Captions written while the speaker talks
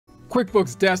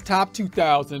QuickBooks Desktop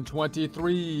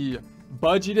 2023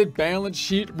 Budgeted Balance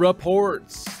Sheet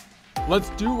Reports. Let's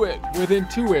do it with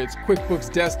Intuit's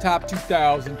QuickBooks Desktop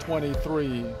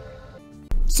 2023.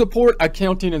 Support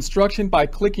accounting instruction by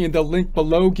clicking the link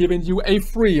below, giving you a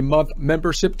free month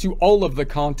membership to all of the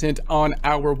content on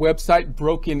our website,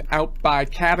 broken out by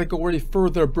category,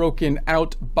 further broken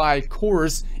out by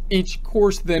course. Each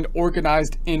course then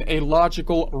organized in a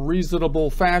logical, reasonable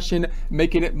fashion,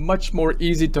 making it much more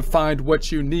easy to find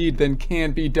what you need than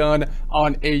can be done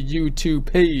on a YouTube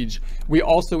page. We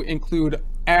also include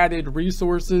added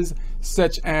resources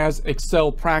such as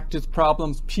Excel practice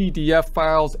problems, PDF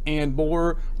files, and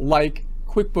more, like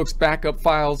QuickBooks backup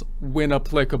files when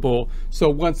applicable. So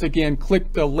once again,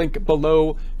 click the link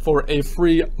below for a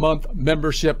free month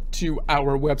membership to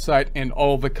our website and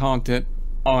all the content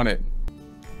on it.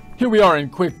 Here we are in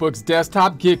QuickBooks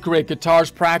Desktop. Get Great Guitars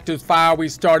practice file we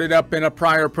started up in a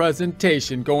prior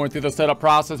presentation. Going through the setup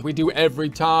process we do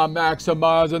every time,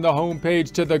 maximizing the home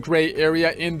page to the gray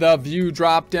area. In the view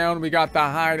drop down, we got the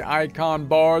hide icon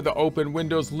bar, the open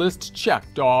windows list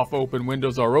checked off. Open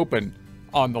windows are open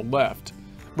on the left.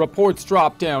 Reports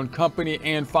drop down, company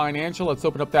and financial. Let's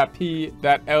open up that P,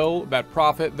 that L, that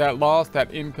profit, that loss,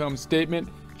 that income statement.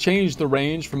 Change the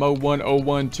range from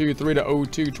 010123 to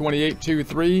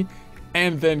 022823,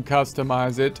 and then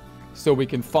customize it so we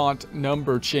can font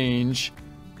number change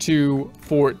to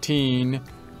 14.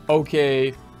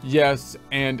 Okay, yes,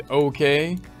 and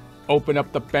okay. Open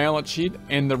up the balance sheet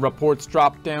and the reports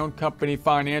drop down, company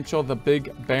financial, the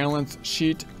big balance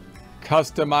sheet.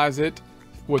 Customize it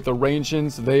with the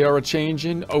ranges. They are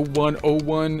changing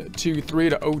 010123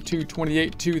 to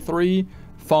 022823.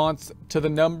 Fonts to the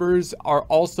numbers are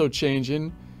also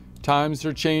changing. Times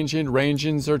are changing,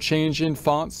 ranges are changing,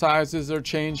 font sizes are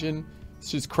changing.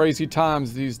 It's just crazy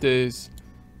times these days.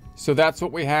 So that's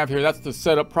what we have here. That's the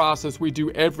setup process we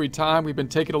do every time. We've been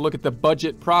taking a look at the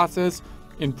budget process.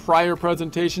 In prior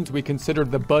presentations, we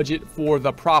considered the budget for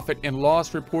the profit and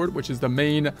loss report, which is the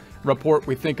main report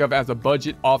we think of as a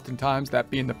budget, oftentimes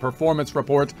that being the performance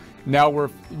report. Now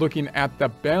we're looking at the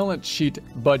balance sheet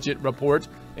budget report.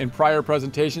 In prior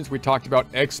presentations, we talked about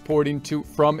exporting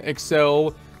from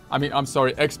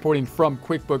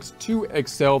QuickBooks to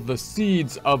Excel the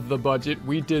seeds of the budget.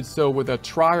 We did so with a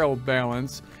trial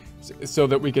balance so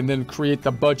that we can then create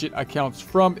the budget accounts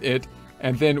from it.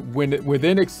 And then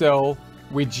within Excel,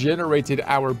 we generated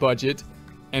our budget,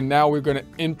 and now we're going to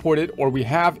import it, or we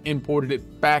have imported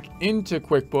it back into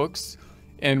QuickBooks.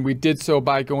 And we did so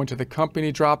by going to the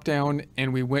company drop down,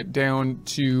 and we went down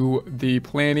to the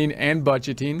planning and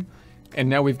budgeting. And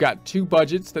now we've got two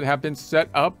budgets that have been set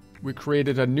up. We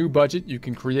created a new budget. You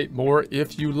can create more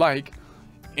if you like.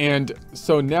 And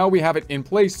so now we have it in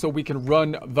place so we can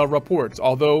run the reports.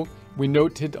 Although we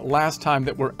noted last time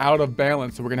that we're out of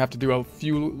balance, so we're gonna have to do a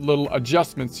few little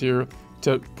adjustments here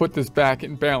to put this back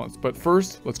in balance. But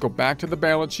first, let's go back to the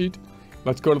balance sheet.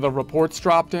 Let's go to the reports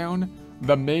drop down.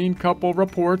 The main couple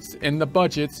reports in the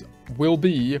budgets will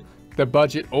be the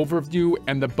budget overview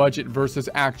and the budget versus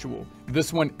actual.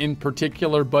 This one in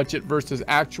particular, budget versus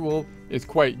actual, is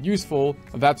quite useful.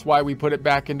 That's why we put it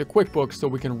back into QuickBooks so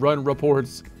we can run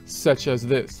reports such as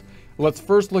this. Let's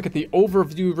first look at the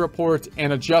overview report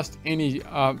and adjust any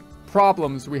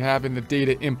problems we have in the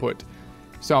data input.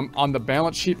 So I'm on the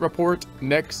balance sheet report,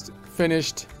 next,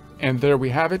 finished, and there we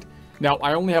have it. Now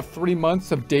I only have 3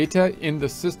 months of data in the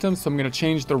system, so I'm going to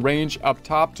change the range up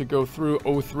top to go through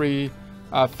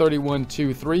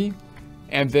 03/31/23,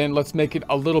 and then let's make it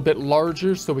a little bit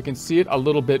larger so we can see it a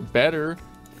little bit better.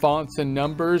 Fonts and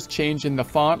numbers, changing the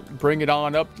font, bring it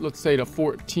on up, let's say to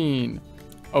 14.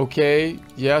 Okay,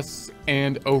 yes,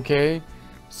 and okay.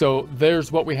 So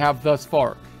there's what we have thus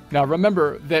far. Now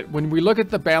remember that when we look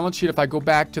at the balance sheet, if I go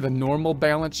back to the normal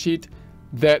balance sheet,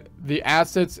 that the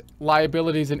assets,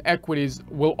 liabilities, and equities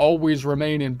will always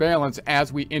remain in balance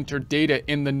as we enter data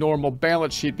in the normal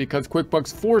balance sheet, because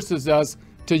QuickBooks forces us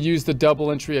to use the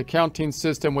double entry accounting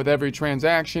system with every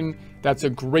transaction. That's a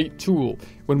great tool.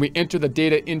 When we enter the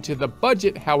data into the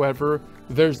budget, however,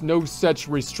 there's no such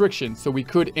restriction, so we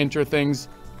could enter things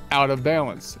out of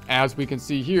balance. As we can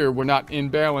see here, we're not in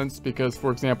balance because,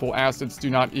 for example, assets do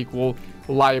not equal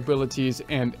liabilities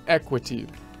and equity.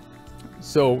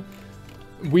 So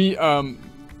we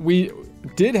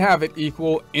did have it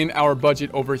equal in our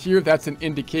budget over here. That's an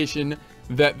indication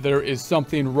that there is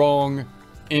something wrong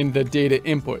in the data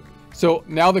input. So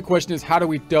now the question is, how do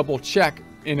we double check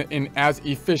in as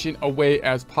efficient a way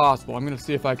as possible? I'm going to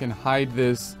see if I can hide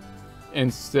this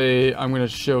and say I'm going to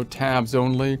show tabs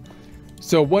only.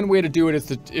 So one way to do it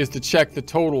is to check the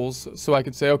totals. So I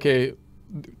could say, okay,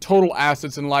 total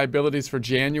assets and liabilities for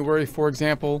January, for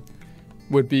example,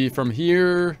 would be from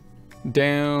here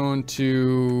down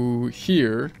to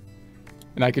here.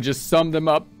 And I could just sum them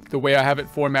up the way I have it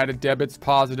formatted: debits,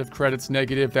 positive, credits,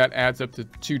 negative. That adds up to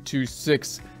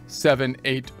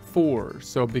 226,784.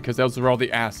 So because those are all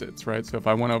the assets, right? So if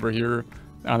I went over here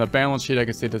on the balance sheet, I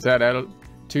could say, does that add up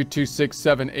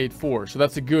 226,784? So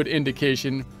that's a good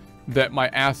indication that my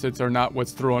assets are not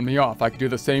what's throwing me off. I could do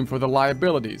the same for the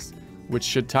liabilities, which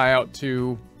should tie out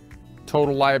to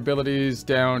total liabilities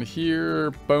down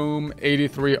here. Boom,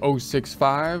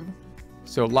 83,065.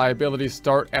 So liabilities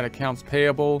start at accounts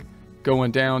payable,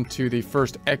 going down to the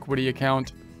first equity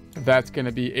account. That's going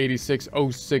to be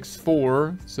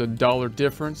 86,064. So dollar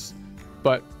difference,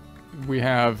 but we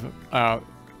have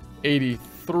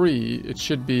 83. It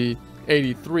should be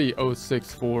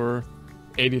 83,064,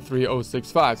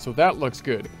 83,065. So that looks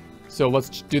good. So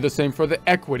let's do the same for the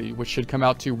equity, which should come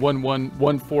out to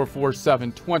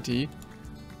 144,720.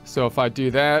 So if I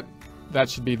do that, that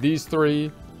should be these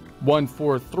three: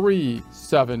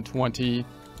 143,720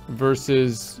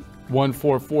 versus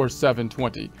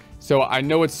 144,720. So I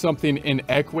know it's something in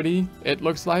equity. It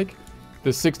looks like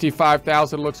the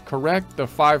 65,000 looks correct. The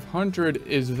 500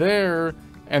 is there,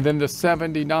 and then the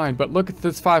 79. But look at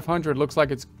this 500. Looks like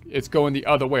it's going the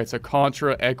other way. It's a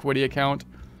contra equity account.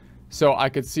 So I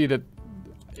could see that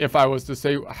if I was to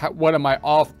say, what am I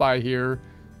off by here?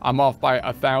 I'm off by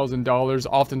 $1,000.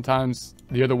 Oftentimes,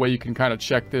 the other way you can kind of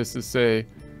check this is say,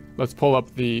 let's pull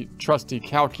up the trusty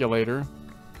calculator.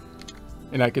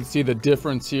 And I can see the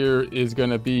difference here is going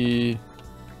to be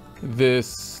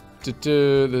this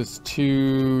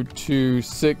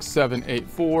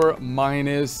 226,784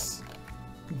 minus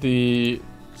the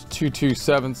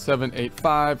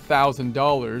 227,785,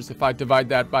 $1,000. If I divide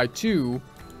that by 2,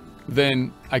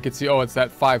 then I could see, oh, it's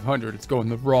that 500. It's going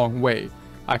the wrong way.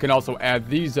 I can also add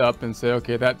these up and say,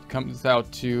 okay, that comes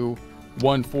out to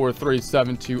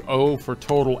 143,720 for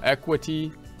total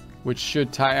equity, which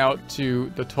should tie out to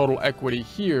the total equity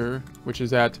here, which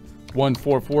is at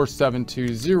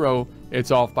 144,720.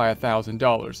 It's off by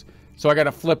 $1,000. So I got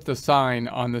to flip the sign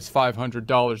on this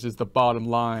 $500 is the bottom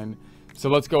line. So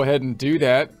let's go ahead and do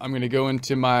that. I'm going to go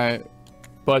into my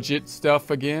budget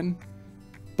stuff again.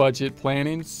 Budget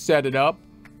planning, set it up,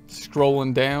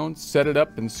 scrolling down, set it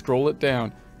up and scroll it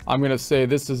down. I'm going to say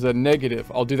this is a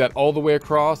negative. I'll do that all the way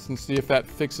across and see if that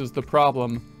fixes the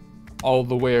problem all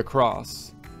the way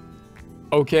across.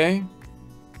 Okay.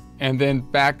 And then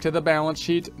back to the balance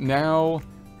sheet. Now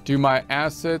do my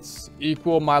assets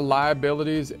equal my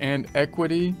liabilities and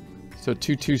equity. So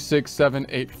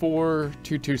 226,784,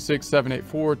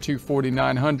 226,784,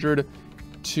 249,900,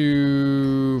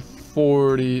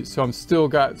 240. So I'm still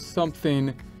got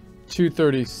something.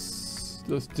 230.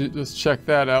 Let's check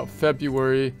that out.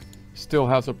 February still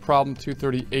has a problem.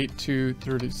 238,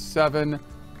 237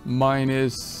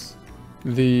 minus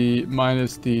the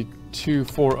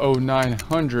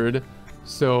 240,900.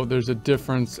 So there's a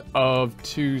difference of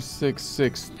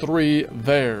 2663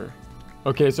 there.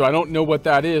 Okay, so I don't know what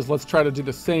that is. Let's try to do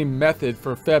the same method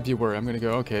for February. I'm gonna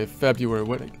go, okay, February,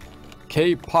 what?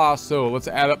 K Paso. Let's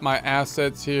add up my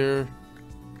assets here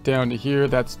down to here.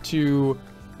 That's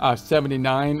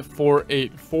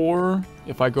 279,484.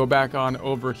 If I go back on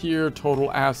over here,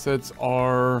 total assets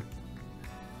are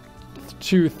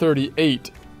 238.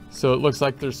 So it looks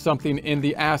like there's something in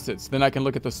the assets. Then I can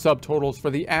look at the subtotals for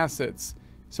the assets.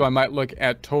 So I might look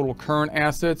at total current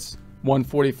assets,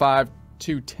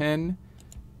 145,210.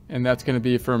 And that's going to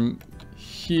be from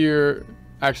here.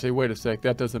 Actually, wait a sec.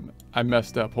 That doesn't, I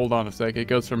messed up. Hold on a sec. It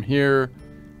goes from here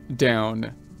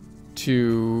down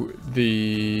to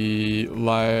the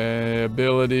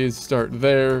liabilities. Start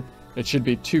there. It should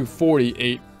be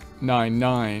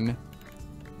 248,99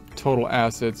 total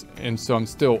assets. And so I'm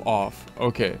still off.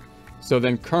 Okay. So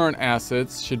then current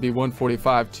assets should be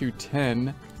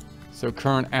 145,210. So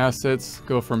current assets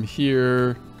go from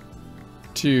here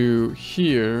to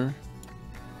here.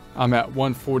 I'm at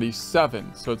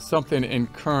 147. So it's something in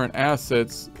current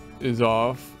assets is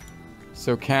off.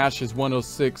 So cash is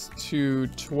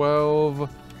 106,212,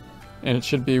 and it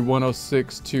should be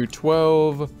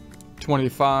 106,212,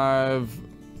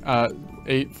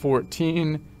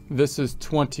 25,814. This is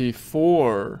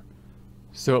 24.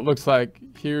 So it looks like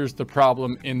here's the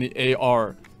problem in the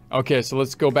AR. Okay, so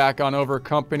let's go back on over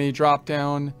company drop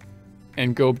down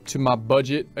and go to my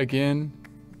budget again.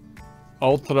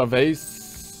 Otra vez.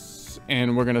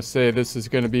 And we're gonna say this is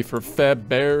gonna be for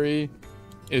February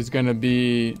is gonna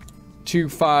be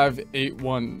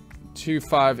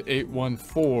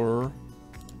 25814.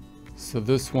 So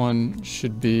this one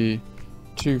should be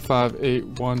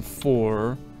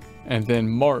 25814. And then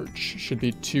March should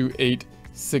be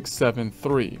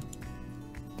 28673.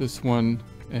 This one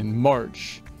in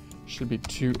March should be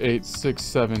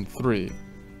 28673.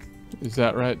 Is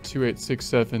that right?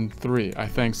 28673. I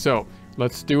think so.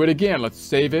 Let's do it again. Let's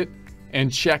save it and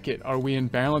check it. Are we in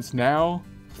balance now?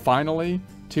 Finally,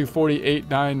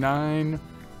 248.99,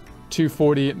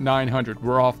 240.900.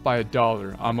 We're off by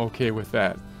 $1. I'm okay with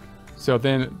that. So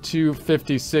then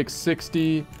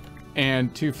 256.60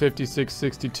 and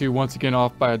 256.62, once again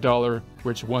off by $1,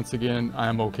 which once again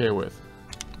I'm okay with.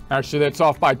 Actually, that's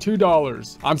off by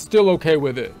 $2. I'm still okay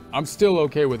with it. I'm still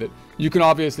okay with it. You can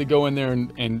obviously go in there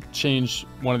and change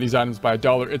one of these items by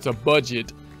 $1. It's a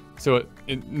budget, so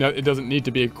it doesn't need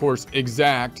to be, of course,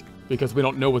 exact, because we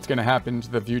don't know what's going to happen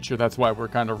into the future. That's why we're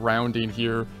kind of rounding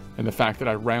here, and the fact that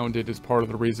I rounded is part of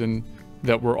the reason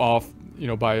that we're off, you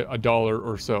know, by $1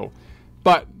 or so.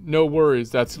 But no worries,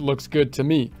 that looks good to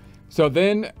me. So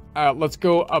then let's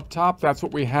go up top. That's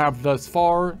what we have thus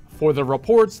far. For the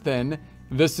reports then,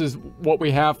 this is what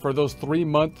we have for those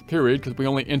 3-month period, because we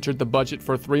only entered the budget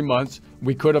for 3 months.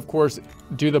 We could, of course,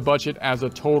 do the budget as a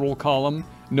total column.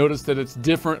 Notice that it's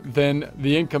different than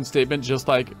the income statement, just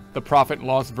like the profit and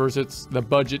loss versus the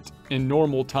budget in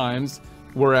normal times,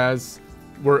 whereas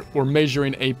we're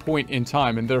measuring a point in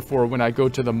time. And therefore, when I go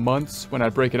to the months, when I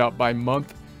break it out by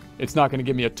month, it's not going to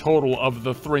give me a total of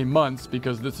the 3 months,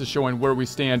 because this is showing where we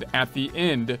stand at the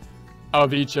end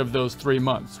of each of those 3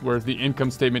 months, whereas the income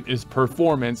statement is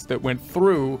performance that went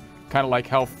through, kind of like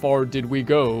how far did we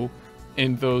go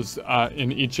in those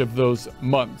in each of those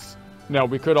months. Now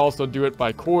we could also do it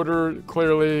by quarter,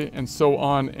 clearly, and so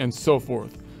on and so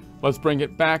forth. Let's bring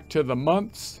it back to the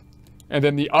months, and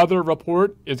then the other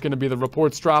report is going to be the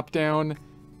reports drop down,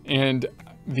 and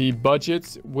the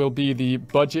budgets will be the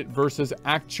budget versus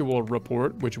actual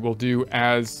report, which we'll do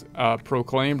as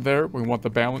proclaimed there. We want the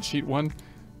balance sheet one.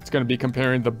 It's going to be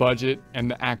comparing the budget and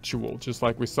the actual, just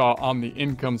like we saw on the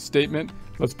income statement.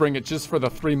 Let's bring it just for the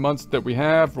 3 months that we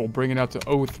have. We'll bring it out to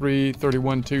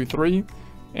 033123,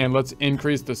 and let's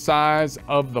increase the size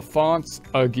of the fonts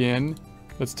again.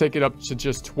 Let's take it up to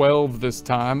just 12 this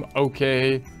time.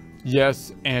 Okay,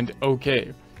 yes, and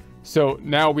okay. So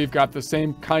now we've got the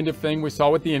same kind of thing we saw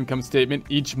with the income statement.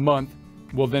 Each month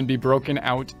will then be broken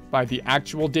out by the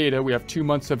actual data. We have 2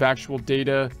 months of actual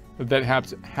data that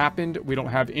has happened. We don't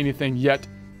have anything yet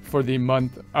for the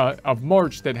month of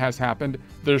March that has happened.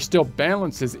 There's still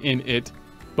balances in it,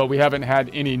 but we haven't had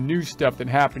any new stuff that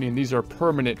happening. These are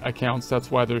permanent accounts.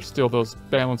 That's why there's still those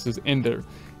balances in there.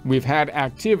 We've had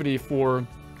activity for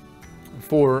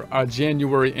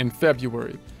January and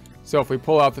February. So if we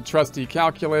pull out the trusty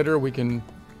calculator, we can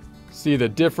see the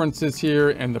differences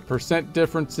here and the percent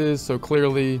differences. So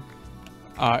clearly,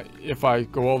 if I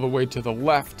go all the way to the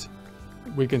left,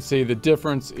 we can see the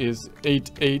difference is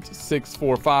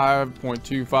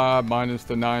 88645.25 minus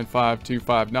the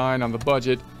 95259 on the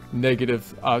budget, negative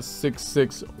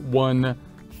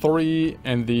 6613,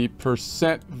 and the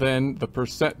percent then, the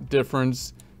percent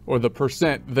difference, or the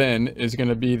percent then, is going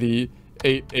to be the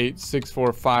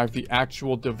 88645, the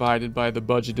actual divided by the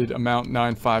budgeted amount,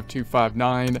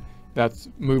 95259. That's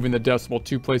moving the decimal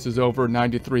 2 places over,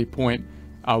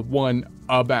 93.1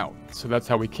 about. So that's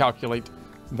how we calculate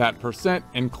that percent.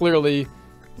 And clearly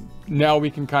now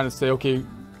we can kind of say, okay, you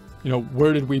know,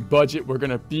 where did we budget we're going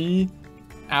to be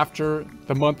after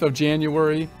the month of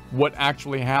January? What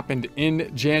actually happened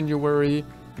in January?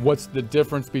 What's the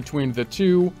difference between the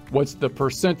two? What's the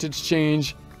percentage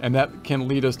change? And that can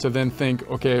lead us to then think,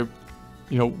 okay,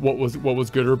 you know, what was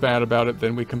good or bad about it.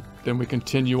 Then we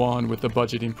continue on with the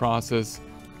budgeting process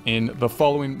in the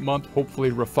following month, hopefully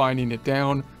refining it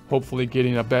down, hopefully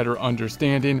getting a better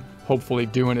understanding, hopefully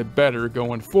doing it better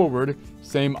going forward.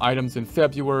 Same items in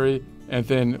February, and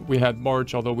then we had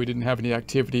March, although we didn't have any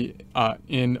activity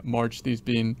in March, these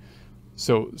being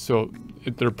so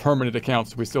they're permanent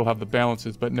accounts. So we still have the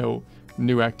balances, but no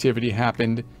new activity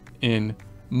happened in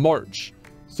March.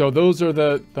 So those are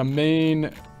the main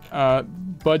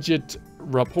budget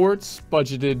reports,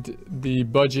 the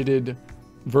budgeted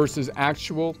versus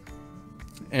actual,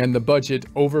 and the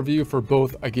budget overview for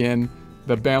both, again,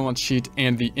 the balance sheet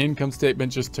and the income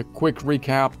statement. Just a quick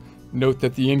recap, note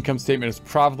that the income statement is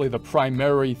probably the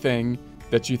primary thing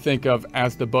that you think of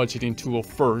as the budgeting tool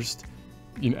first,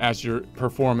 you know, as your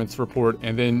performance report,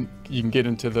 and then you can get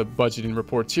into the budgeting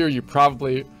reports here. You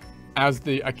probably, as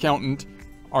the accountant,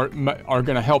 are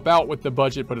going to help out with the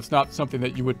budget, but it's not something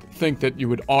that you would think that you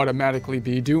would automatically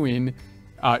be doing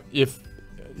if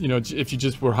you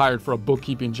just were hired for a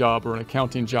bookkeeping job or an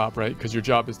accounting job, right? Because your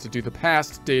job is to do the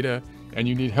past data and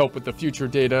you need help with the future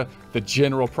data. The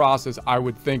general process, I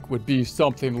would think, would be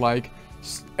something like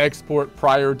export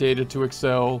prior data to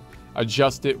Excel,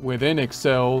 adjust it within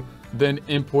Excel, then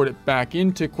import it back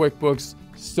into QuickBooks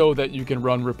so that you can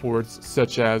run reports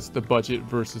such as the budget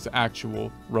versus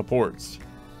actual reports.